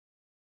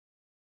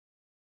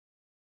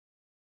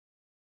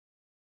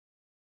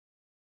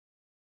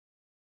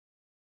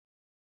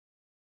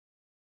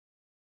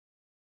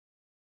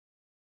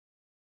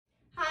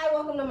Hi,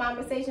 welcome to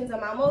Momersations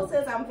and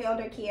Momosas. I'm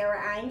founder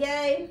Keyera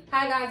Ahn'ya.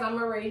 Hi guys, I'm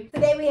Marie.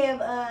 Today we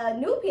have a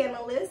new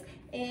panelist,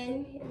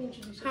 and introduce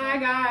yourself. Hi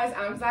guys,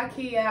 I'm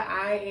Zakia.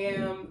 I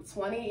am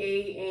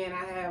 28 and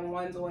I have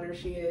one daughter.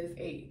 She is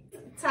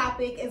 8.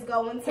 Topic is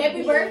going to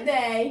Happy be...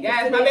 birthday.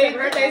 Yes, my baby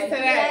birthday's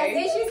today.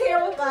 Yes, and she's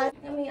here with us.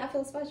 I mean, I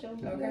feel special.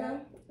 Okay. You know?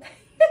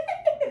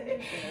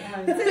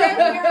 Today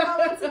we are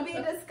going to be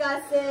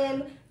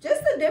discussing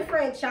just the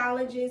different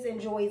challenges and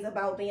joys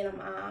about being a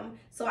mom.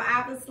 So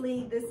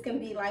obviously this can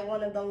be like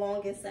one of the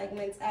longest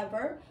segments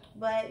ever,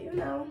 but you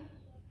know,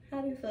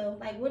 how do you feel?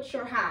 Like, what's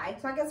your high?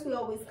 So I guess we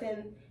always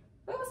can,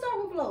 we'll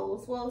start with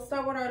lows. We'll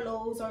start with our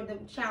lows or the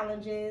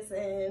challenges,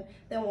 and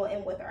then we'll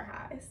end with our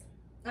highs.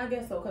 I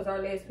guess so, because our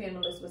last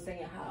panelist was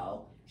saying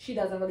how she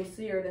doesn't really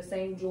see her the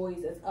same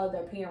joys as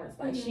other parents.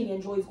 Like, she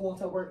enjoys going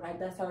to work, like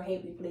that's her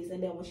happy place.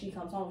 And then when she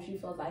comes home, she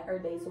feels like her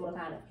day sort of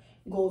kind of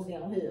goes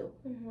downhill.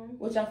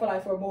 Which I feel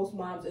like for most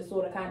moms, it's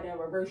sort of kind of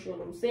reverse. You're a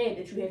little sad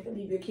that you have to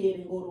leave your kid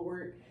and go to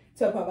work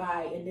to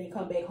provide and then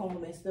come back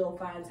home and still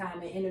find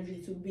time and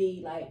energy to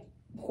be like,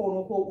 quote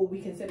unquote, what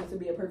we consider to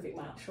be a perfect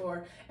mom.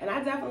 Sure. And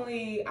I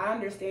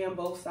understand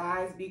both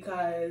sides,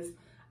 because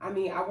I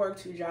mean, I work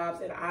 2 jobs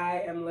and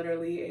I am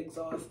literally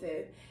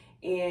exhausted.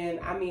 And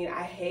I mean,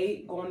 I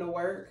hate going to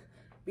work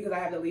because I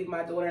have to leave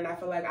my daughter and I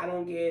feel like I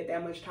don't get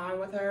that much time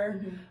with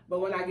her. But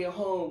when I get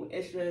home,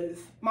 it's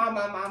just mom.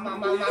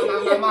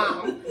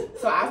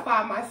 So I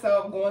find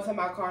myself going to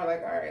my car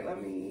like, all right, let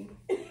me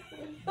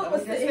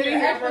just sit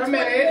here for a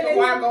minute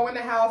before I go in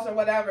the house or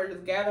whatever,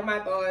 just gather my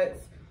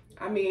thoughts.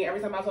 I mean,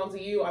 every time I talk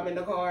to you, I'm in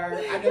the car.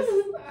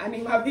 I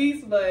need my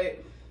peace,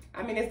 but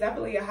I mean, it's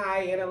definitely a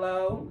high and a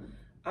low.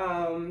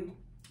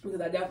 Because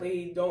I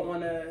definitely don't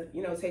want to,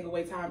 you know, take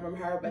away time from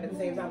her, but at the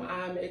same time,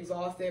 I'm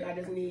exhausted. I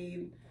just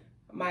need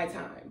my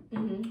time.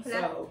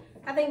 So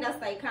I think that's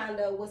like kind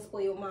of what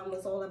SpoiledMum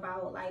is all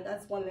about. Like,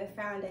 us women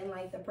finding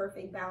like the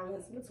perfect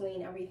balance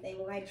between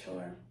everything. Like,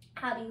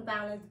 how do you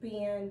balance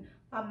being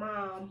a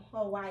mom,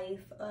 a wife,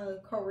 a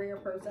career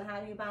person? How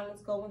do you balance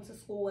going to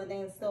school and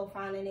then still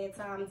finding that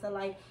time to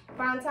like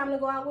find time to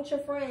go out with your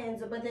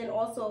friends, but then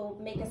also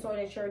making sure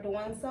that you're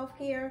doing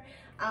self-care?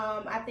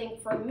 I think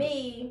for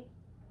me,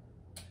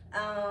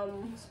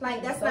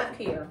 like, that's not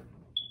self-care.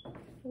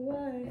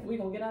 What? We're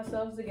gonna get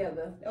ourselves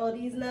together. Oh,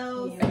 these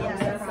no's? Yes.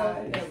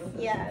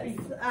 Yes.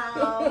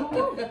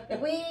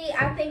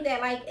 I think that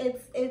like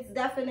it's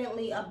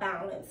definitely a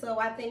balance. So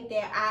I think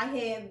that I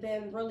have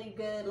been really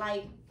good,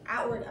 like,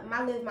 I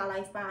live my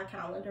life by a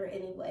calendar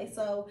anyway,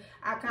 so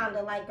I kind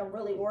of like am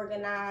really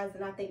organized,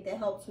 and I think that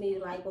helps me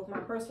like with my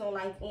personal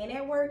life and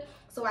at work.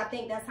 So I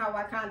think that's how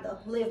I kind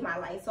of live my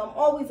life. So I'm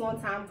always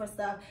on time for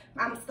stuff.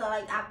 I'm still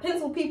like, I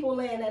pencil people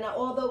in, and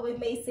although it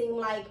may seem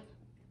like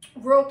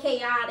real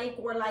chaotic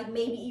or like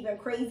maybe even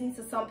crazy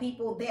to some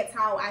people, that's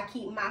how I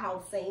keep my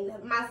house sane.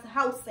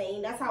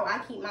 That's how I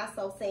keep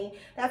myself sane.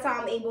 That's how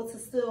I'm able to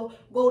still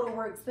go to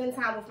work, spend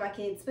time with my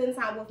kids, spend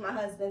time with my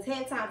husband,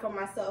 have time for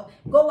myself,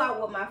 go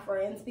out with my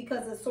friends,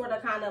 because it's sort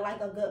of kind of like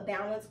a good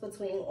balance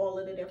between all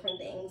of the different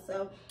things.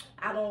 So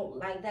I don't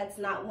like, that's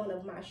not one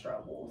of my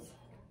struggles.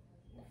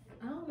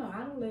 I don't know. I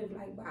don't live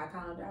like by a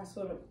calendar. I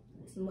sort of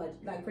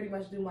pretty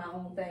much do my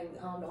own thing.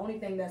 The only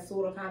thing that's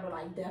sort of kind of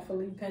like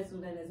definitely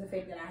penciled in is the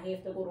fact that I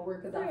have to go to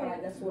work, because I feel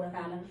like that's sort of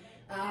kind of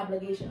an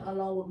obligation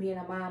along with being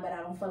a mom. But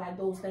I don't feel like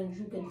those things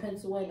you can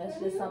pencil in. That's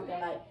just something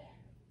like,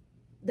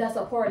 that's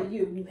a part of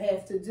you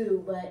have to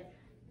do. But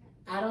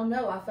I don't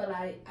know. I feel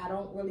like I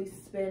don't really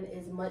spend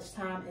as much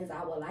time as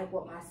I would like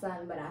with my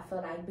son, but I feel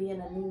like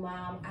being a new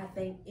mom, I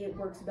think it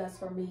works best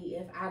for me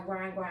if I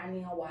grind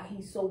now while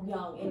he's so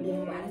young, and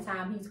then by the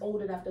time he's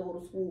old enough to go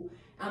to school,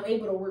 I'm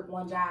able to work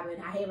one job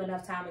and I have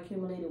enough time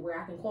accumulated where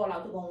I can call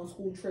out to go on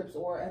school trips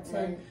or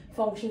attend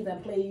functions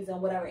and plays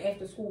and whatever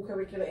after school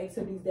curricular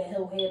activities that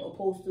he'll have,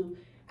 opposed to,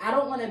 I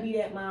don't want to be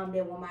that mom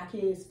that when my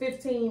kid's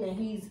 15 and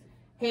he's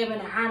having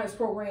an honors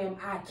program,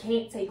 I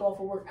can't take off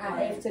of work.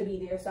 I have to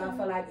be there. So I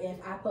feel like if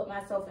I put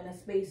myself in a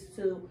space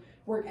to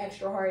work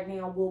extra hard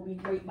now, will be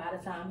great by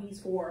the time he's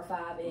 4 or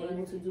 5 and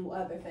able to do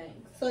other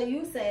things. So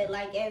you said,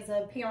 like, as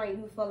a parent,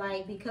 you feel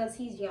like because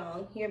he's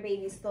young, your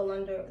baby's still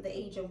under the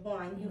age of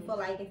 1, you feel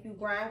like if you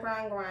grind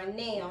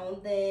now,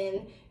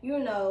 then, you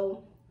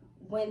know,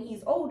 when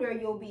he's older,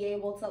 you'll be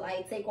able to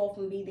like take off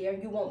and be there.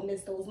 You won't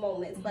miss those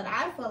moments. But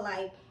I feel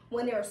like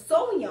when they're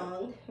so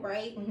young,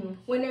 right?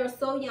 When they're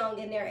so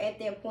young and they're at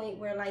that point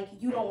where like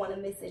you don't want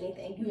to miss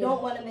anything. You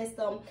don't want to miss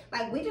them.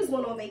 Like, we just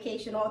went on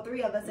vacation, all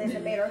 3 of us, as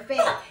a matter of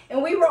fact,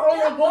 and we were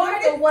only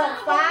gone for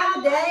what,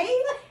 5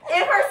 days?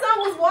 And her son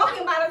was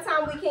walking by the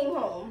time we came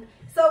home.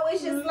 So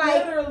it's just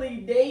like,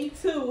 literally day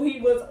 2,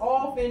 he was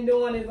off and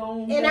doing his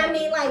own thing. And I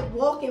mean, like,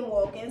 walking.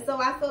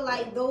 So I feel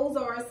like those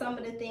are some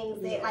of the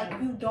things that like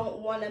you don't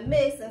want to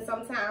miss, and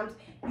sometimes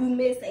you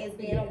miss as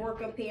being a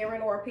working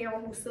parent or a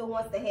parent who still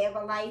wants to have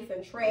a life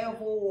and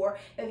travel, or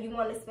if you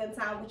want to spend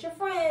time with your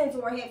friends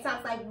or have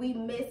times like we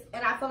miss.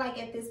 And I feel like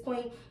at this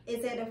point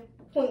it's at a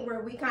point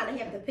where we kind of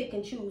have to pick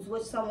and choose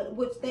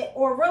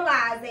or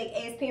realize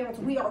that as parents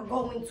we are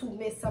going to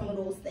miss some of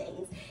those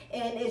things,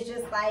 and it's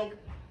just like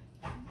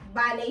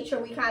by nature,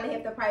 we kind of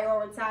have to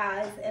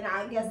prioritize, and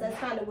I guess that's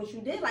kind of what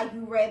you did. Like,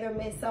 you rather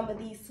miss some of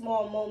these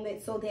small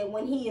moments so that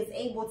when he is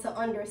able to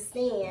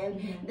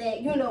understand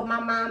that, you know, my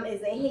mom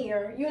isn't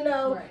here, you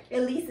know,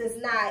 at least it's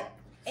not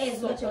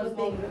as much of a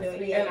big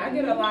deal. And I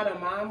get a lot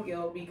of mom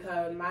guilt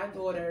because my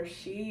daughter,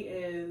 she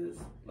is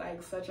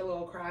like such a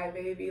little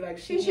crybaby. Like,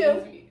 she needs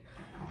me.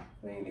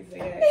 I didn't even say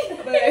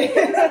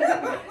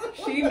that.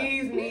 But she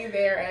needs me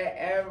there at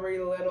every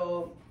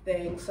little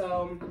thing.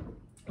 So,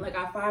 like,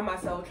 I find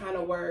myself trying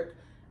to work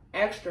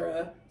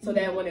extra so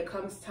that when it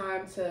comes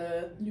time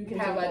to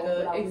have like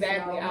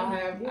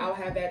I'll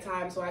have that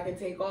time so I can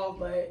take off.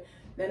 But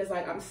then it's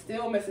like I'm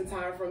still missing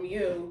time from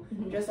you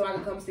just so I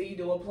can come see you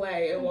do a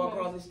play and walk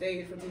across the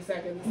stage for 2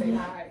 seconds and say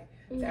hi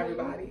to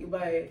everybody.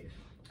 But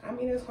I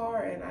mean, it's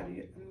hard, and I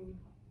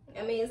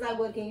mean, it's like,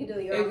 what can you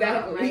do? You're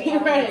exactly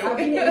mom, right? right. At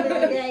the end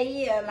of the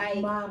day, yeah, like,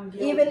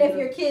 even if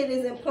your kid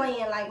isn't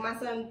playing, like my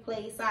son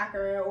plays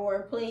soccer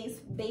or plays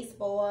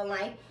baseball, and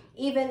like,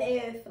 even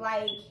if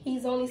like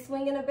he's only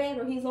swinging a bat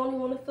or he's only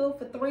on the field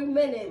for 3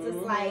 minutes,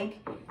 it's like,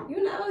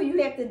 you know,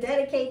 you have to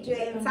dedicate your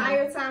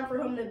entire time for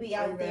him to be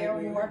out there.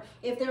 Or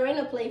if they're in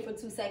a play for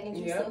 2 seconds,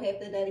 you still have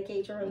to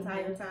dedicate your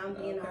entire time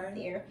being out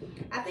there.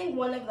 I think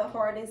one of the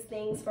hardest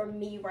things for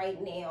me right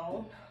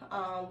now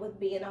with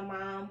being a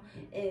mom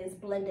is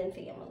blending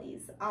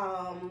families.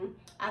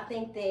 I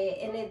think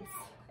that,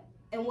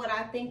 and what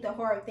I think the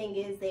hard thing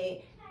is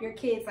that your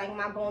kids, like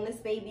my bonus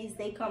babies,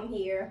 they come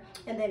here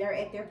and then they're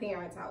at their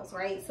parents' house,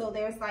 right? So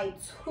there's like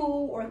 2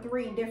 or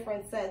 3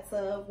 different sets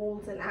of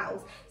rules in the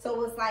house.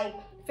 So it's like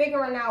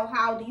figuring out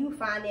how do you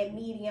find that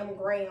medium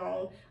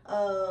ground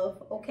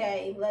of,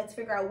 okay, let's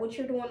figure out what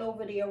you're doing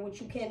over there, what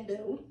you can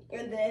do,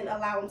 and then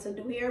allow them to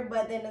do here.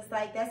 But then it's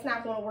like, that's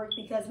not going to work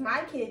because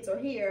my kids are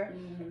here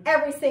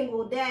every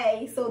single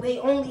day, so they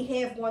only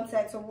have 1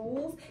 set of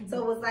rules.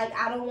 So it's like,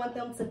 I don't want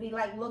them to be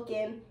like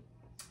looking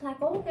like,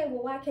 oh, okay,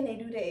 well, why can they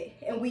do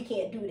that and we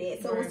can't do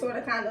that? So it's sort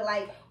of kind of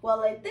like,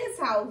 well, at this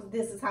house,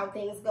 this is how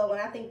things go. And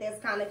I think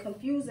that's kind of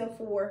confusing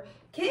for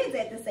kids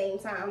at the same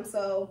time.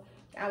 So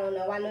I don't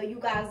know. I know you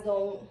guys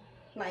don't,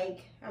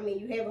 like, I mean,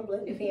 you have a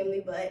blended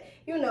family, but,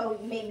 you know,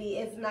 maybe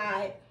it's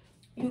not,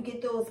 you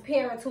get those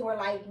parents who are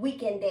like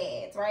weekend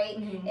dads, right?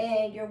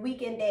 And your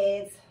weekend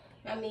dads,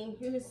 I mean,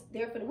 you're just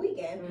there for the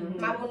weekend.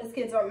 My bonus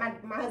kids are, my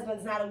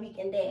husband's not a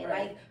weekend dad.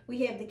 Like,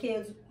 we have the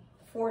kids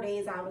 4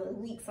 days out of the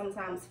week,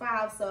 sometimes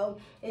 5. So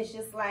it's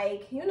just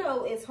like, you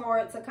know, it's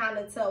hard to kind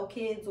of tell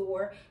kids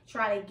or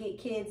try to get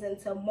kids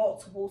into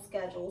multiple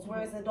schedules.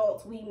 Whereas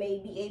adults, we may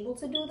be able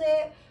to do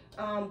that,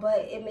 but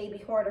it may be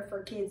harder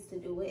for kids to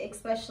do it,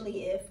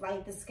 especially if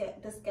like the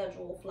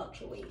schedule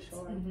fluctuates.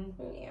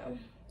 Yeah.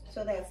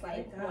 So that's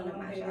like one of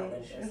my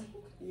challenges.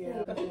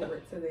 Looking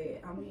forward to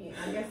that.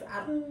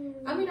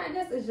 I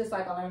guess it's just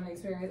like a learning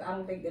experience. I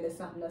don't think that it's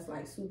something that's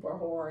like super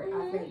hard.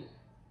 I think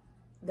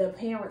the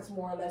parents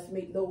more or less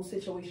make those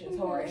situations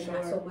hard and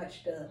not so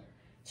much the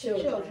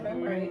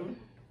children. Right?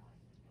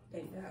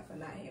 Thank God for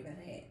not having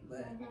that.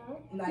 But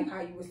like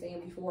how you were saying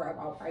before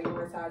about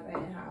prioritizing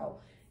and how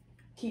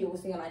Keyera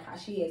was saying like how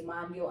she has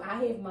mom guilt. I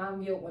have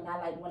mom guilt when I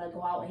like want to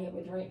go out and have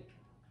a drink.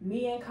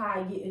 Me and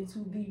Kai get into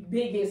the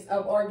biggest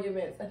of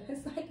arguments. And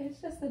it's like,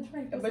 it's just a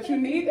drink. But you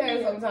need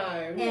that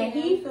sometimes. And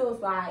he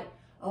feels like,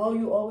 oh,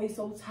 you always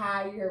so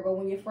tired, but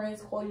when your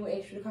friends call you and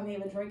ask you to come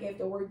have a drink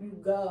after work, you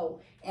go.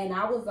 And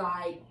I was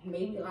like,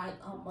 maybe like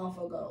a month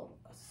ago,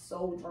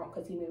 so drunk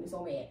because he made me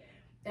so mad.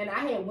 And I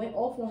had went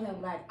off on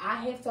him, like, I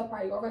have to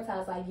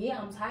prioritize, like, yeah,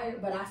 I'm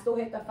tired, but I still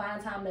have to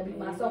find time to be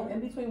myself. In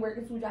between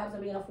working 2 jobs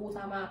and being a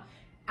full-time mom,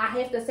 I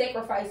have to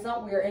sacrifice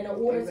somewhere in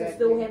order to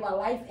still have a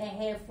life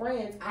and have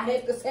friends. I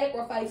have to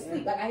sacrifice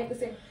sleep. Like, I have to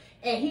say,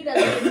 and he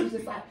doesn't, he's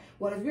just like,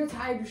 well, if you're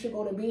tired, you should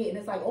go to bed. And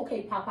it's like,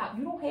 okay, Pop,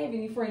 you don't have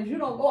any friends. You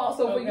don't go out.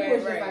 So for you,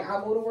 it's just like,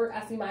 I go to work,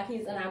 I see my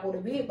kids, and I go to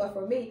bed. But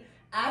for me,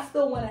 I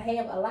still want to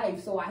have a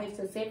life. So I have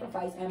to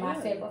sacrifice, and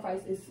my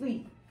sacrifice is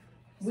sleep.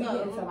 We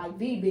get into like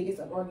the biggest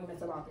of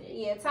arguments about that.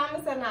 Yeah,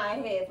 Thomas and I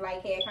have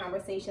like had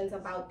conversations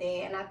about that,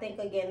 and I think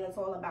again it's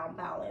all about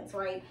balance,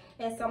 right?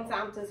 And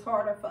sometimes it's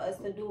harder for us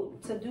to do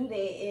that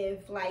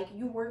if like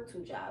you work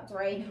 2 jobs,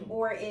 right?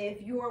 Or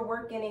if you are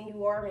working and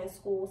you are in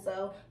school.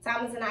 So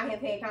Thomas and I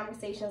have had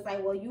conversations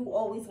like, well, you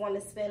always want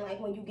to spend, like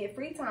when you get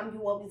free time,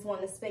 you always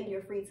want to spend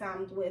your free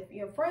time with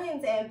your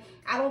friends, and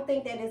I don't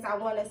think that is I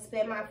want to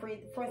spend my free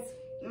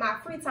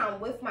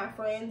time with my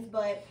friends,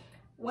 but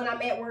when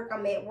I'm at work,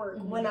 I'm at work.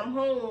 When I'm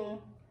home,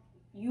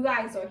 you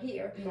guys are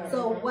here.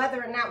 So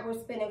whether or not we're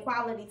spending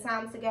quality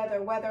time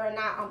together, whether or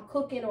not I'm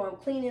cooking or I'm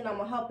cleaning,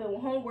 I'm helping with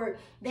homework,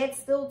 that's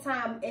still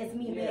time as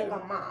me being a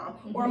mom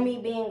or me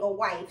being a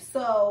wife.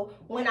 So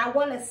when I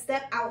want to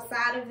step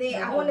outside of that,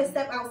 I want to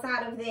step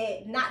outside of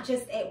that, not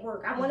just at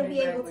work. I want to be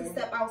able to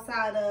step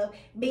outside of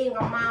being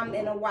a mom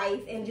and a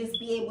wife and just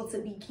be able to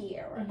be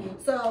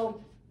Keyera.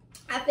 So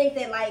I think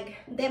that like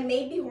that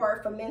may be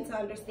hard for men to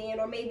understand,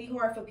 or maybe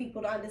hard for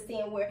people to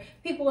understand, where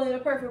people in a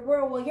perfect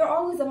world, well, you're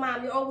always a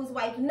mom, you're always a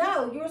wife.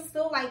 No, you're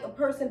still like a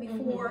person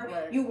before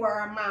you were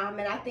a mom.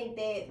 And I think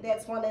that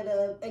that's one of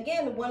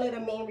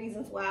the main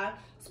reasons why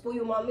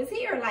SpoiledMum is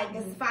here. Like,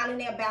 it's finding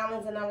that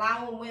balance and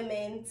allowing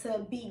women to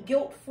be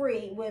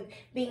guilt-free with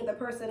being the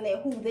person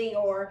that who they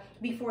are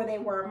before they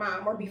were a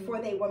mom or before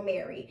they were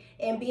married,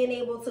 and being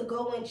able to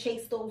go and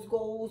chase those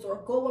goals, or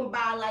go and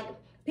buy, like,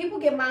 people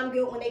get mom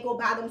guilt when they go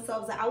buy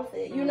themselves an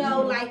outfit, you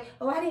know, like,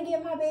 oh, I didn't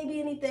get my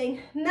baby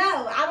anything.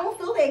 No, I don't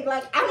feel that.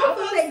 Like, I don't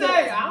feel that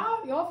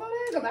guilt. Y'all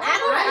feel that?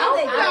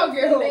 I don't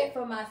feel that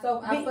for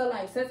myself. I feel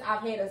like since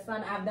I've had a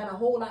son, I've done a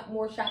whole lot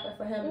more shopping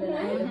for him than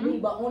I had to be,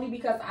 but only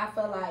because I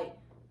feel like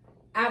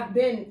I've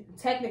been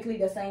technically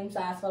the same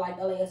size for like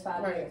the last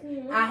 5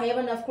 years. I have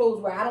enough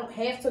clothes where I don't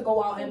have to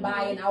go out and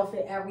buy an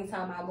outfit every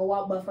time I go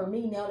out. But for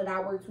me, now that I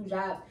work 2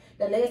 jobs,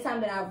 the last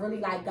time that I really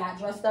like got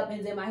dressed up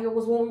and did my hair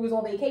was when we was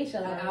on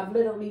vacation. Like, I've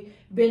literally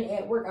been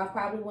at work. I've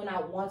probably went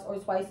out once or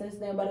twice since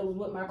then, but it was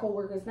with my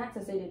coworkers. Not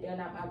to say that they're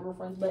not my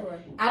girlfriends, but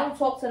I don't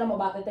talk to them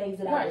about the things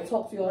that I would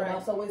talk to you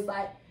about. So it's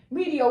like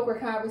mediocre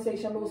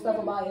conversation, little stuff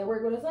about at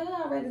work, but it's like,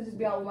 oh, I'd rather just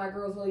be out with my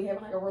girls, really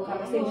having like a real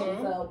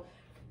conversation. So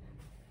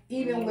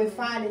even with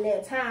finding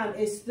that time,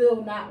 it's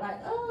still not like,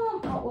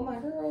 oh, I'm out with my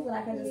girls and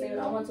I can just say what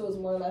I want to. It's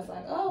more or less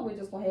like, oh, we're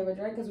just going to have a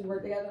drink because we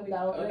work together and we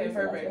got all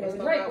perfect. Have a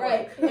drink,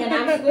 right? And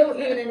I'm still,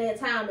 even in that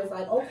time, it's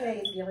like, okay,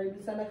 it's getting ready to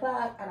be 10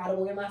 o'clock. I got to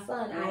go get my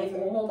son. I have to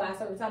go home by a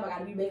certain time. I got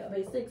to be back up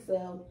at 6.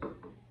 So,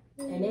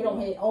 and they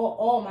don't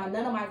have,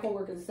 none of my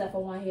coworkers except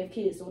for one have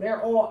kids. So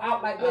they're all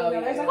out like,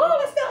 they're like, oh,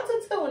 let's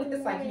go to 2. And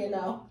it's like, you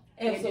know,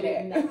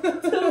 absolutely not.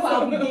 2,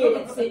 I'll be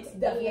dead at 6.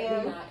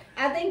 Definitely not.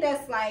 I think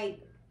that's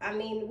like, I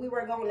mean, we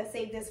were going to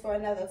save this for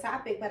another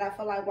topic, but I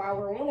feel like while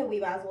we're on it, we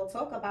might as well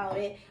talk about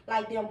it.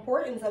 Like, the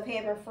importance of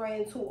having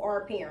friends who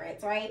are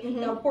parents, right?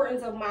 The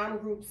importance of mom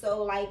groups.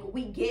 So, like,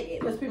 we get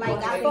it.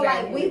 Like, I feel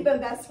like we've been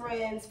best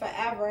friends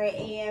forever,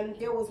 and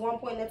there was one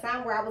point in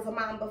time where I was a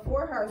mom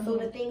before her. So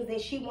the things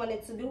that she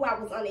wanted to do, I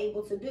was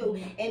unable to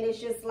do. And it's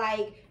just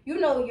like, you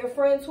know, your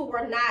friends who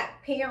are not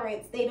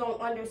parents, they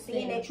don't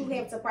understand that you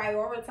have to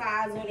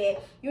prioritize, or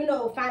that, you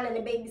know, finding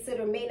a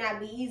babysitter may not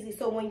be easy.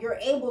 So when you're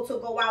able to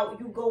go out,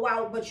 you go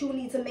out, but you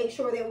need to make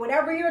sure that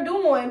whatever you're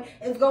doing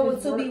is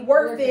going to be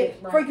worth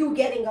it for you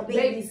getting a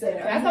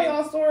babysitter. Can I tell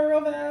y'all a story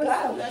real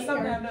fast? That's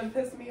something that done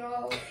pissed me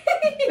off.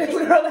 This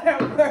girl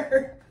at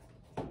work.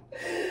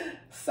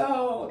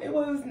 So it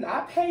was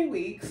not pay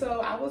week,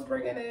 so I was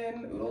bringing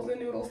in oodles and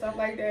noodles, stuff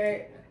like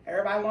that.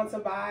 Everybody wants to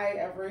buy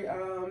every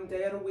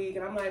day of the week,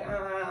 and I'm like,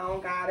 I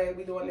don't got it.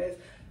 We doing this.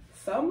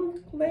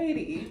 Some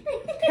lady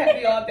had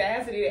the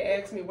audacity to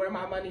ask me where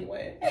my money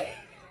went.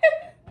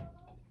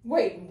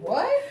 Wait,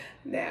 what?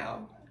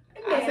 Now,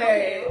 I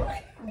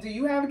said, do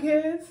you have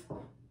kids?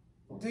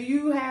 Do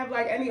you have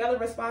like any other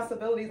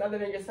responsibilities other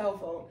than your cell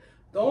phone?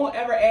 Don't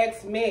ever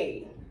ask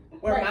me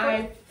where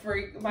my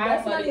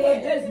money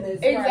went. Business.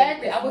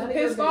 Exactly. I was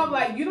pissed off.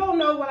 Like, you don't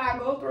know what I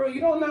go through.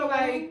 You don't know,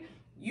 like,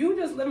 you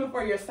just living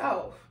for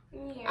yourself.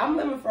 I'm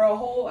living for a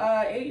whole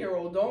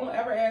 8-year-old. Don't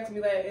ever ask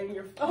me that in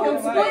your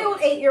spoiled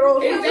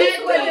 8-year-old. Exactly.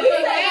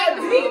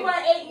 We were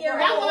 8-year-old.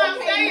 That's what I'm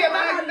saying.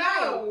 Like,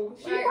 no.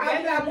 She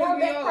probably got more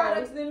back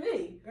products than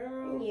me.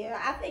 Girl. Yeah,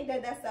 I think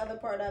that's the other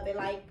part of it.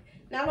 Like,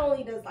 not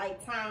only does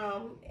like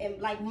time and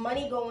like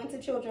money go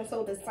into children,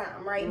 so does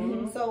time, right?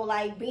 So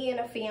like being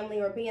a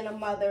family or being a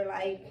mother,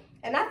 like,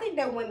 and I think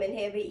that women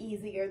have it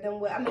easier than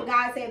what, I mean,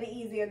 guys have it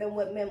easier than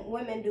what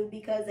women do,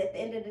 because at the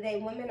end of the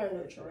day, women are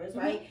nurturers,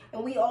 right?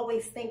 And we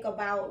always think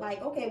about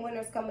like, okay,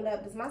 winter's coming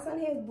up. Does my son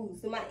have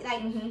boots?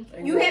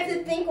 You have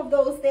to think of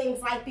those things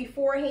like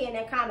beforehand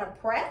and kind of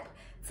prep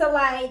to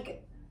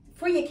like,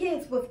 for your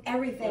kids with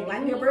everything.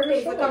 Like, your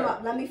birthdays will come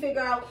up. Let me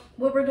figure out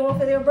what we're doing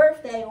for their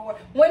birthday, or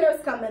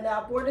winter's coming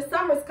up, or the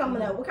summer's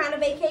coming up. What kind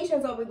of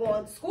vacations are we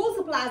going? School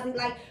supplies.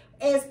 Like,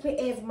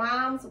 as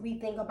moms, we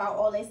think about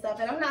all that stuff.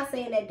 And I'm not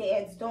saying that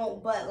dads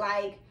don't, but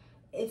like,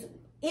 it's,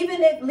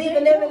 even if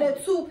living in a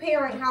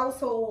 2-parent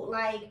household,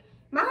 like,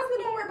 my husband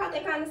don't worry about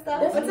that kind of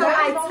stuff until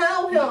I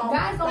tell him,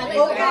 like,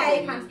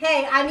 okay,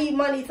 hey, I need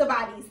money to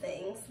buy these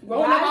things. Guys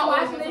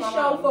watching this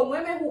show, for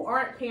women who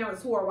aren't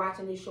parents who are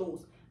watching these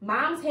shows,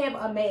 moms have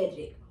a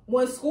magic.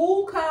 When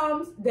school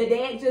comes, the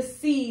dad just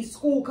sees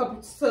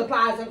school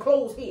supplies and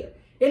clothes here.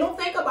 They don't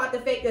think about the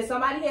fact that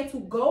somebody had to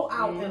go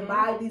out and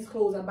buy these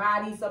clothes and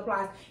buy these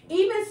supplies.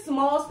 Even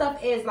small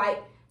stuff as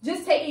like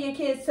just taking your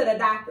kids to the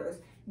doctors.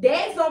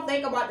 Dads don't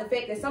think about the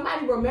fact that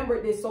somebody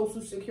remembered this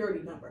social security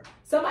number.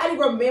 Somebody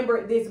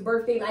remembered this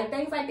birthday. Like,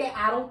 things like that,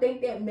 I don't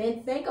think that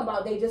men think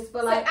about. They just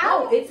feel like,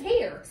 oh, it's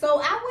here.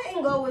 So I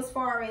wouldn't go as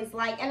far as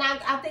like, and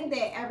I think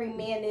that every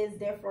man is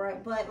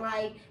different, but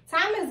like,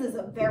 Thomas is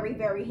a very,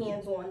 very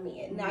hands-on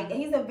man. Like,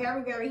 he's a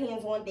very, very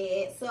hands-on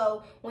dad.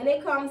 So when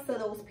it comes to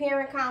those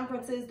parent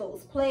conferences,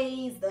 those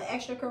plays, the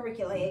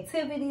extracurricular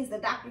activities, the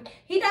doctor,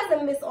 he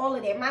doesn't miss all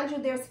of that. Mind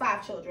you, there's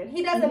 5 children.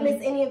 He doesn't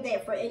miss any of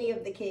that for any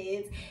of the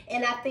kids.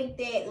 And I think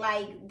that,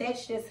 like,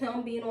 that's just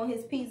him being on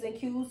his P's and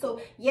Q's.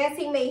 So, yes,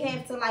 he may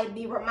have to, like,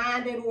 be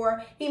reminded,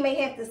 or he may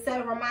have to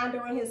set a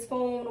reminder on his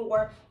phone,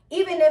 or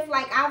even if,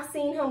 like, I've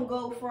seen him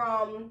go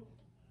from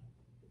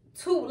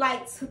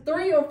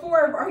 3 or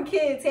 4 of our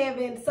kids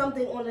having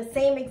something on the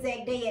same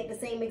exact day at the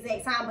same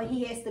exact time, but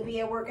he has to be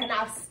at work, and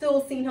I've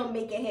still seen him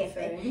make it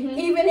happen.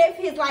 Even if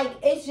he's like,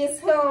 it's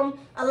just him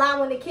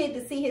allowing the kid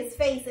to see his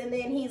face, and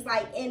then he's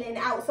like in and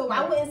out. So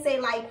I wouldn't say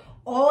like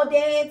all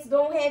dads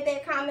don't have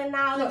that common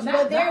knowledge, no,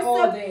 but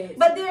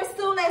there's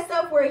still that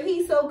stuff where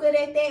he's so good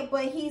at that,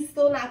 but he's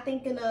still not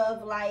thinking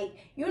of, like,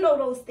 you know,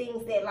 those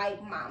things that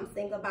like moms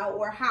think about,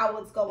 or how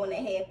it's going to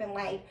happen.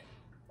 Like,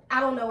 I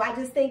don't know. I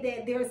just think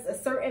that there's a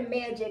certain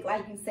magic,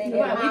 like you said.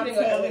 Yeah, we think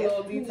of every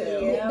little detail.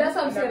 Yeah. That's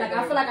what I'm saying. Like,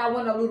 I feel like I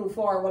went a little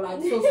far with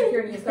like Social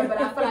Security and stuff, but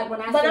I feel like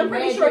when I but say I'm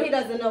pretty magic, sure he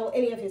doesn't know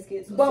any of his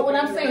kids. But when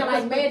I'm saying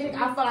like magic,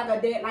 I feel like a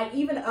dad, like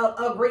even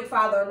a great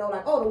father will know,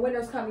 like, oh, the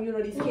winter's coming, you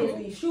know, these kids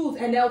need shoes,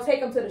 and they'll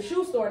take them to the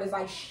shoe store, and it's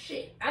like,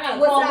 shit, I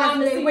gotta call mom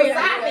to see what's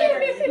out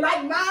there.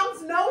 Like,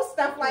 moms know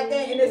stuff like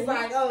that, and it's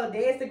like, oh,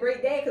 dad's the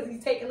great dad because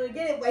he's taking them to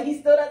get it, but he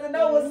still doesn't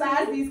know what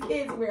size these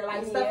kids wear,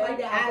 like stuff like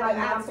that. I feel like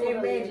moms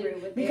have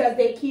magic because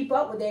they keep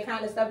up with that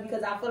kind of stuff,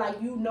 because I feel like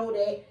you know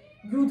that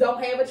you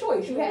don't have a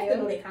choice. You have to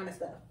know that kind of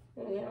stuff.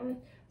 Yeah.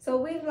 So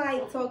we've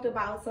like talked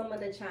about some of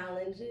the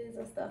challenges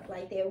and stuff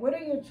like that. What are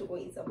your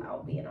joys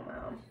about being a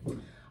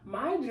mom?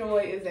 My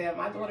joy is that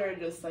my daughter is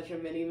just such a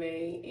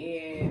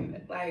mini-me, and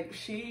like,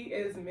 she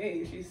is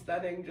me. She's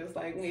stunning just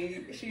like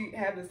me. She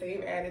has the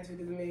same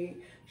attitude as me.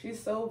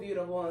 She's so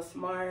beautiful and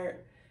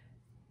smart.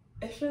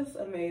 It's just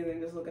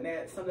amazing just looking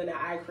at something that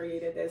I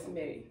created that's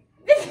me.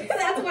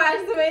 That's why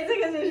it's amazing,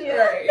 because it's you.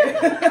 Right.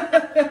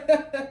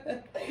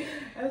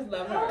 I just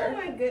love her. Oh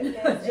my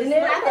goodness. And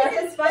then I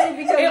think it's funny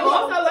because and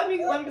also let me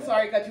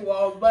sorry to cut you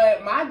off,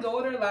 but my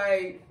daughter,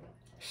 like,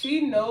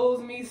 she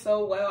knows me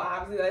so well.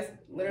 Obviously, that's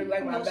literally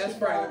like my best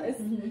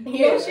friend.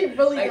 Yeah, she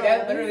really like does.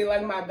 That's literally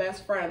like my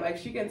best friend. Like,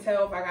 she can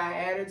tell if I got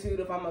attitude,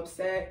 if I'm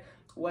upset,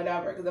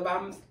 whatever. Because if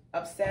I'm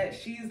upset,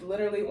 she's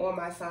literally on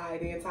my side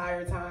the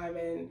entire time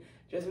and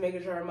just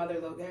making sure her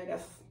mother's okay.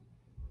 That's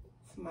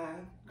my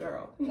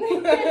girl.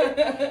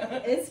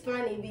 It's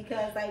funny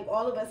because like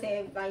all of us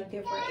have like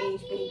different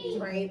age babies,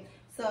 right?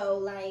 So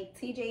like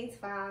TJ's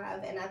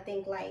 5, and I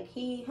think like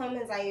him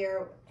and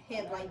Zaire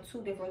have like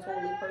 2 different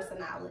totally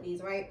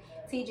personalities, right?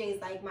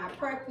 TJ's like my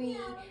preppy,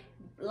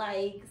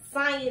 like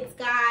science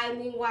guy.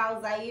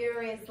 Meanwhile,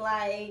 Zaire is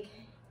like,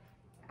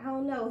 I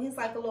don't know, he's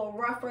like a little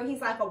rougher.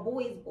 He's like a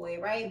boy's boy,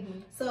 right?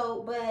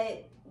 So,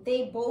 but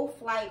they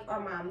both like are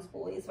mom's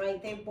boys,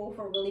 right? They both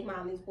are really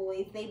mommy's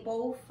boys. They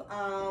both,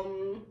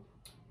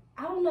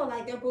 I don't know,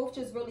 like they're both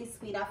just really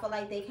sweet. I feel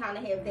like they kind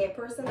of have that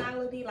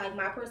personality, like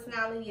my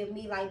personality of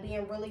me, like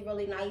being really,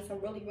 really nice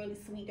and really, really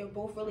sweet. They're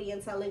both really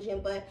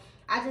intelligent, but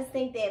I just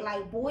think that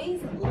like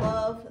boys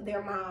love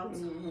their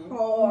moms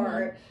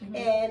hard,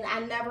 and I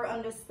never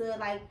understood,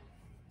 like,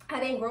 I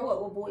didn't grow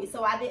up with boys,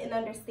 so I didn't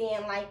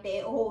understand like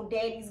that whole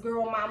daddy's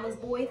girl, mama's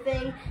boy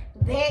thing.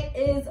 That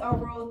is a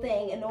real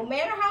thing, and no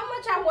matter how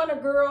much I want a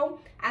girl,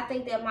 I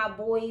think that my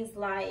boys,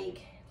 like,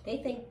 they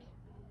think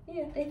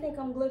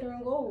I'm glitter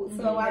and gold.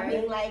 So I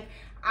mean, like,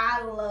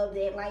 I love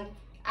that. Like,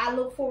 I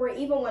look forward,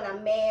 even when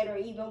I'm mad or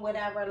even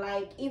whatever,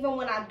 like, even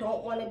when I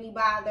don't want to be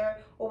bothered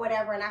or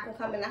whatever, and I can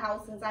come in the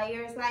house and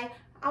Zaire's like,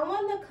 I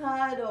want to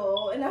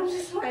cuddle, and I'm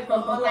just like,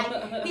 oh,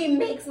 like, he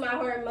makes my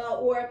heart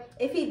melt. Or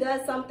if he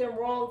does something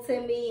wrong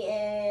to me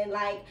and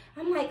like,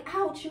 I'm like,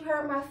 ouch, you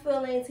hurt my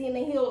feelings, and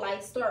then he'll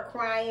like start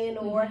crying,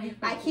 or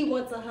like he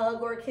wants a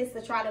hug or a kiss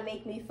to try to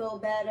make me feel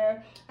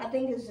better. I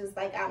think it's just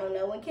like, I don't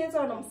know, when kids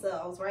are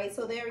themselves, right?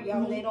 So they're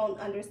young, they don't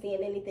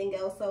understand anything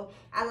else. So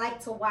I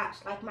like to watch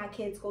like my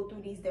kids go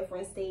through these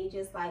different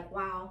stages, like,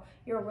 wow,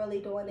 you're really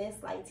doing this.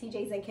 Like,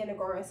 TJ's in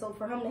kindergarten, so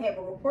for him to have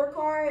a report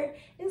card,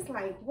 it's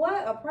like,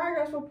 what? A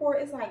progress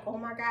report? It's like, oh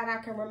my God, I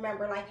can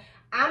remember. Like,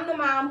 I'm the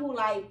mom who,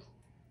 like,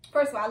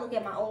 first of all, I look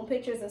at my own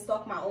pictures and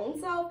stalk my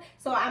own self.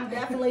 So I'm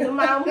definitely the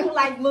mom who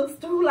like looks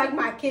through like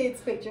my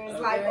kids' pictures.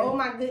 Like, oh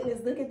my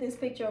goodness, look at this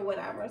picture or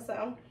whatever.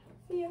 So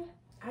yeah,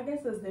 I guess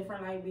it's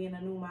different like being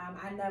a new mom.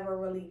 I never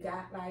really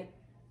got like,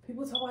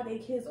 people talk about their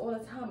kids all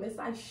the time. It's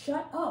like,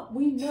 shut up.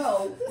 We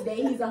know that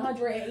he's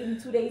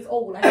 182 days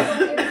old. Like, you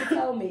don't have to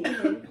tell me.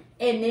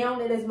 And now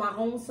that it's my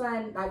own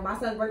son, like my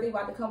son's birthday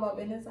about to come up,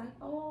 and it's like,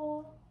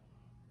 oh,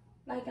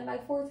 like in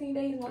like 14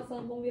 days, my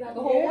son's gonna be like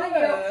a whole 1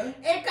 year.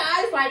 And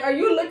guys, like, are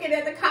you looking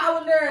at the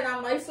calendar? And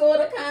I'm like,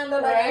 sort of, kind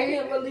of, like, I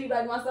can't believe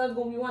like my son's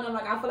gonna be 1. I'm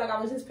like, I feel like I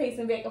was just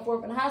pacing back and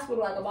forth in the hospital,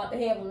 like about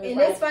to have him. And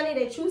it's funny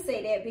that you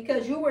say that,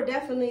 because you were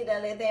definitely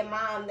that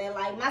mom that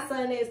like, my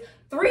son is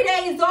 3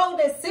 days old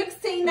and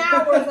 16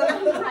 hours,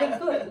 and I'm like,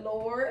 good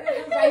Lord.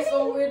 It's like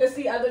so weird to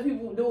see other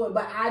people do it,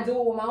 but I do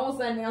it with my own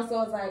son now, so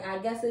it's like, I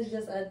guess it's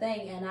just a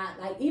thing. And I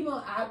like, even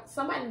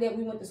somebody that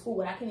we went to school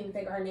with, I can't even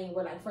think of her name,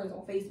 we're like friends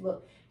on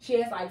Facebook. She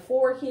has like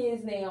 4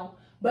 kids now,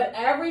 But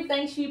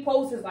everything she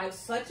posts is like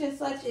such and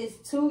such is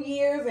 2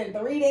 years and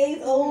 3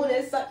 days old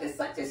and such is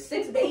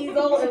 6 days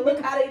old and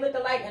look how they look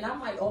alike. And I'm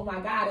like, oh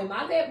my God, am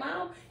I that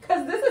mom?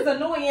 Because this is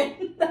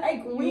annoying.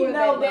 Like, we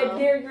know that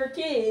they're your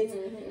kids.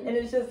 And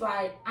it's just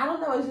like, I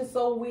don't know, it's just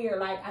so weird.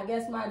 Like, I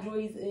guess my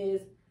joys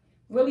is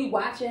really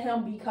watching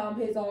him become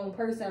his own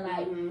person.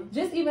 Like,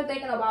 just even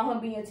thinking about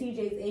him being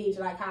TJ's age,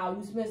 like how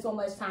you spend so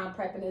much time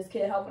prepping this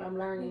kid, helping him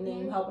learn their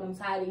name, helping him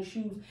tie their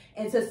shoes,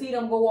 and to see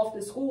them go off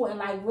to school and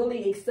like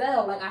really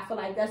excel. Like, I feel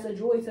like that's a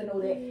joy to know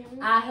that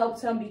I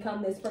helped him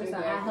become this person.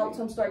 I helped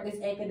him start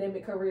this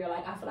academic career.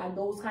 Like, I feel like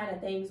those kind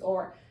of things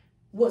are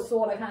what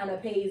sort of kind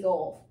of pays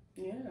off.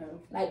 Yeah.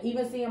 Like,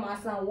 even seeing my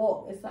son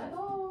walk, it's like,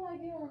 oh,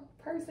 like, you're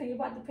a person, you're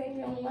about to pay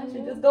me on lunch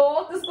and just go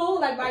off to school,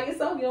 like, by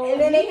yourself. You know, and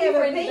then they have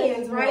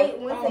opinions, right?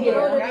 Once they get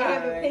older, they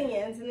have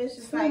opinions. And it's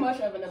just like,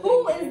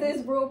 who is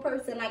this real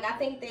person? Like, I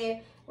think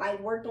that, like,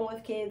 working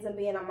with kids and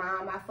being a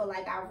mom, I feel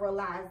like I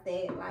realized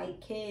that,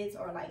 like, kids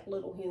are, like,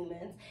 little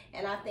humans.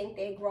 And I think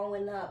that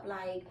growing up,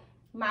 like,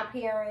 my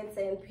parents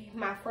and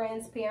my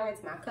friends'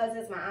 parents, my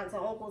cousins, my aunts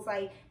and uncles,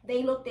 like,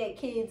 they looked at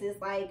kids as,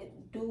 like,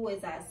 do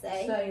as I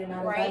say,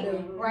 right?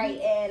 Right.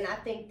 And I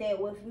think that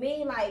with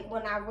me, like,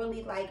 when I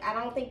really, like, I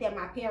don't think that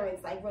my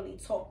parents, like, really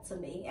talked to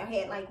me. I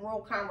had, like, real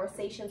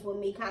conversations with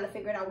me, kind of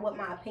figured out what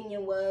my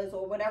opinion was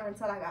or whatever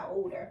until I got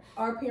older.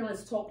 Our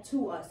parents talked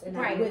to us and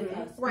not with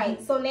us. Right.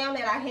 So now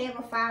that I have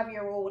a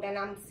 5-year-old and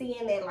I'm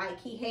seeing that, like,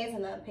 he has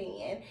an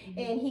opinion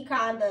and he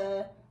kind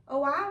of,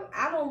 oh,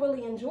 I don't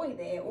really enjoy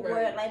that. Or,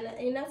 like,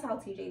 and that's how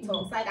TJ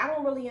talks. Like, I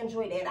don't really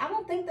enjoy that. I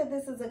don't think that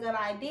this is a good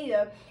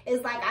idea.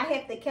 It's like I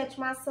have to catch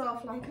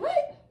myself, like,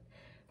 what?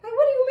 Like,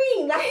 what do you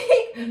mean?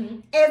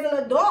 Like, as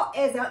an adult,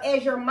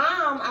 as your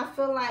mom, I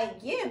feel like,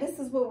 yeah, this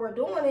is what we're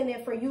doing. And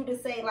then for you to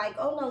say, like,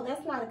 oh, no,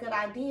 that's not a good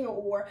idea,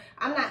 or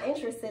I'm not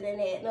interested in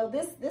that. No,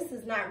 this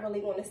is not really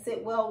going to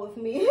sit well with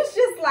me. It's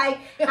just like,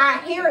 I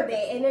hear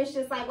that. And it's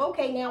just like,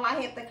 okay, now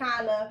I have to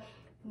kind of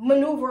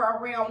maneuver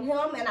around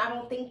him. And I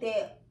don't think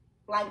that,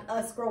 like,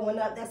 us growing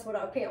up, that's what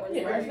our parents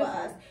did for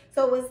us.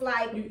 So it's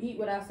like, you eat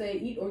what I say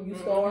eat, or you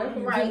starve.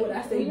 You do what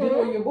I say do,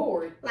 or you're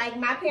bored. Like,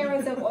 my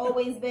parents have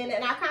always been,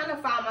 and I kind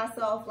of found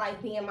myself,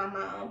 like, being my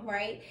mom,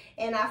 right?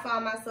 And I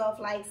found myself,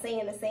 like,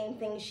 saying the same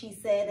thing she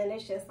said, and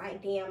it's just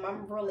like, damn,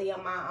 I'm really a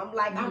mom.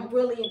 Like, I'm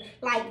really,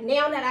 like,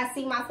 now that I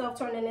see myself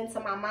turning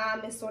into my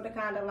mom, it's sort of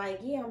kind of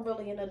like, yeah, I'm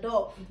really an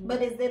adult.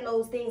 But it's in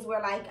those things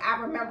where, like,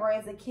 I remember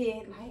as a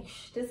kid, like,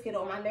 this get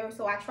on my nerves,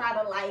 so I try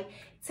to, like,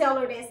 tell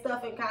her that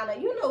stuff and kind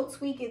of, you know,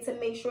 tweak it to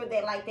make sure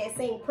that, like, that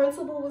same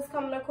principle was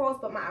coming across,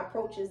 but my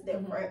approach is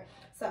different.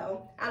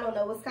 So, I don't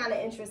know, it's kind of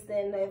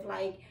interesting that,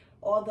 like,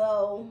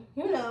 although,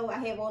 you know, I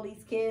have all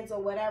these kids or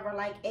whatever,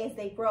 like, as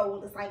they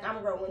grow, it's like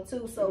I'm growing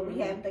too, so we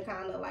have to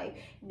kind of, like,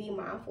 be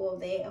mindful of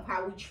that, of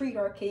how we treat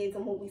our kids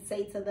and what we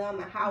say to them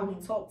and how we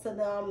talk to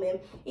them, and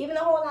even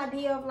the whole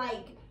idea of,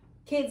 like,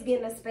 kids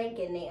getting a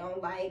spanking now,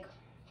 like,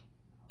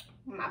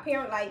 my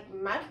parents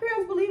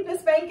believed in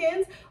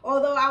spankings.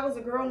 Although I was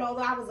a girl and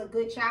although I was a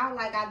good child,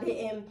 like, I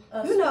didn't,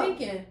 you know.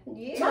 Spanking?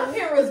 Yeah. My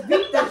parents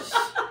beat the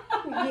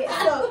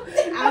yeah, so,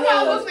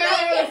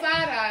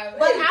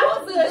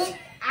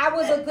 I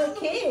was a good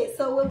kid,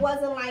 so it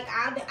wasn't like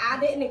I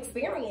didn't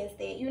experience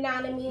that. You know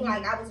what I mean?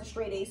 Like, I was a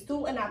straight A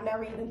student. I've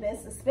never even been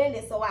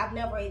suspended, so I've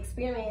never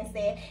experienced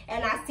that.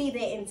 And I see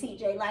that in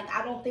TJ. Like,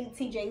 I don't think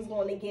TJ's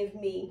going to give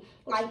me,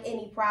 like,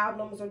 any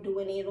problems or do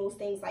any of those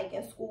things, like,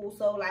 in school.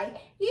 So, like,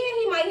 yeah,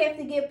 he might have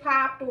to get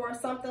popped or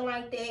something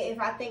like that if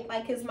I think,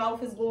 like, his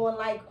mouth is going,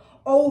 like,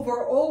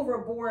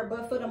 overboard.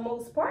 But for the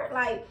most part,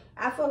 like,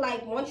 I feel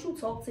like once you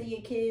talk to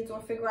your kids or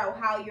figure out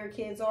how your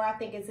kids are, I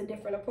think it's a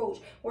different approach.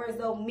 Whereas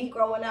though me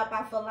growing up,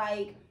 I feel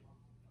like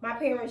my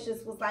parents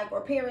just was like,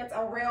 or parents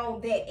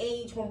around that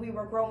age when we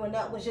were growing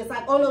up was just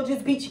like, oh no,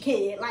 just beat your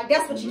kid. Like,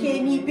 that's what your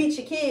kid need, beat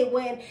your kid.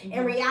 When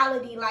in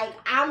reality, like,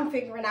 I'm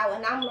figuring out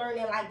and I'm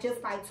learning, like,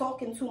 just by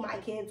talking to my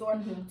kids or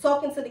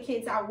talking to the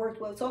kids I worked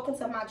with, talking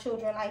to my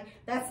children, like,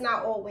 that's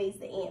not always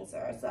the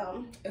answer.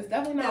 So it's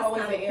definitely not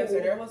always the answer.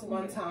 Cool. There was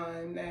one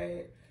time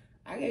that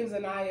I gave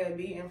Zanaya a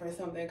beating for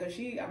something because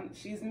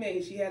she's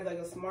me. She has, like,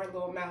 a smart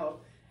little mouth,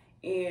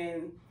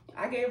 and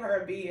I gave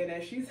her a beating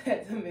and she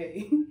said to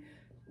me,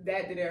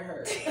 that didn't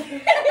hurt. So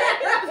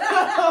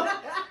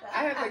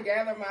I had to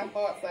gather my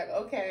thoughts, like,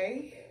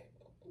 okay,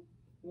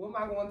 what am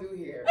I going to do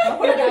here?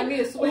 What am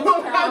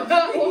I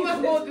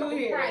going to do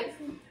here? Right.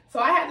 So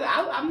I had to,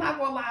 I'm not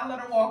going to lie, I let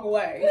her walk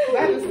away. So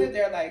I had to sit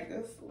there like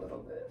this a little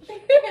bit.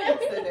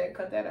 Sit there,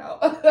 cut that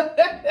out.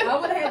 I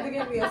would have had to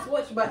give me a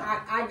switch, but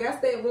I guess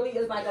that really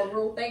is, like, a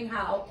real thing,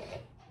 how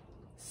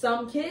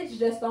some kids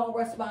just don't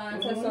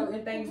respond to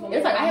certain things.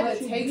 It's like I had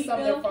to take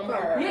something from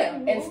her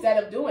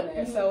instead of doing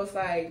it. So it's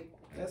like,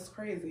 that's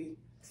crazy.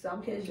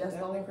 Some kids just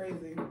don't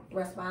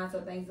respond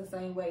to things the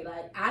same way.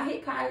 Like, I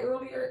hit Kai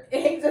earlier,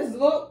 and he just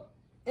looked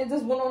and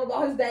just went on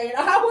about his day.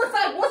 And I was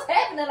like, what's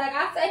happening? Like,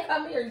 I said,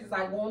 come here. He's just,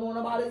 like, going on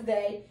about his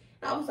day.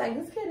 And I was like,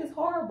 this kid is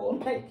horrible.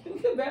 Like, you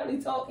can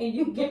barely talk, and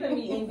you're giving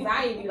me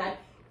anxiety. Like,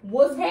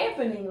 what's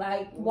happening?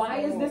 Like, why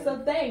is this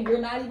a thing?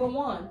 You're not even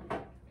one.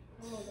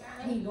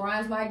 He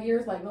grinds my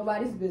gears like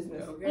nobody's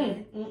business.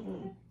 Okay.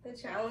 The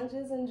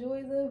challenges and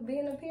joys of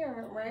being a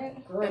parent,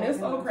 right? Girl, And it's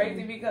so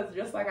crazy because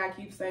just like I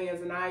keep saying,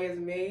 Zanaya is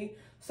me.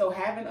 So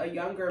having a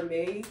younger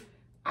me,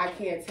 I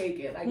can't take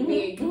it. Like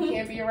me and you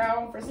can't be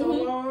around for so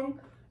long.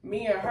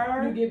 Me and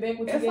her. You get back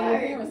what you It's gave like, your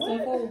parents.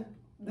 Simple.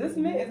 This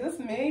me? Is this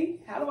me?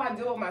 How do I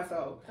deal with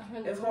myself?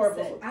 100%. It's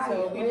horrible.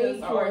 So we just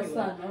for a arguing.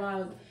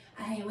 son.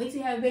 I ain't wait till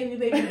you have a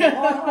baby. All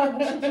the horrible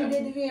shit you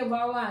did to me and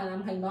blah, blah. And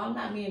I'm like, no, I'm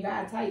not me and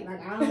God tight.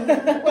 Like, I don't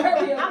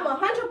worry. I'm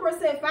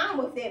 100% fine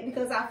with it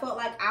because I felt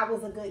like I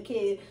was a good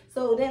kid.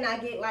 So then I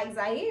get like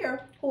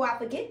Zaire, who I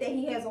forget that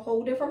he has a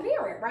whole different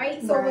parent,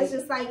 right? So it's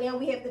just like now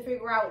we have to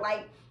figure out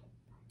like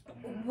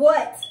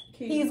what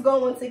he's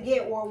going to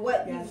get or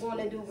what he's going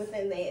to do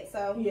within that.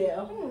 So yeah, I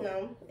don't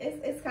know.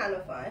 It's kind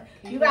of fun.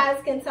 You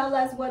guys can tell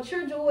us what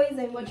your joys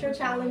and what your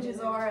challenges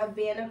are of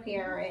being a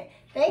parent.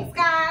 Thanks,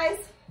 guys.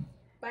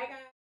 bye,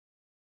 guys.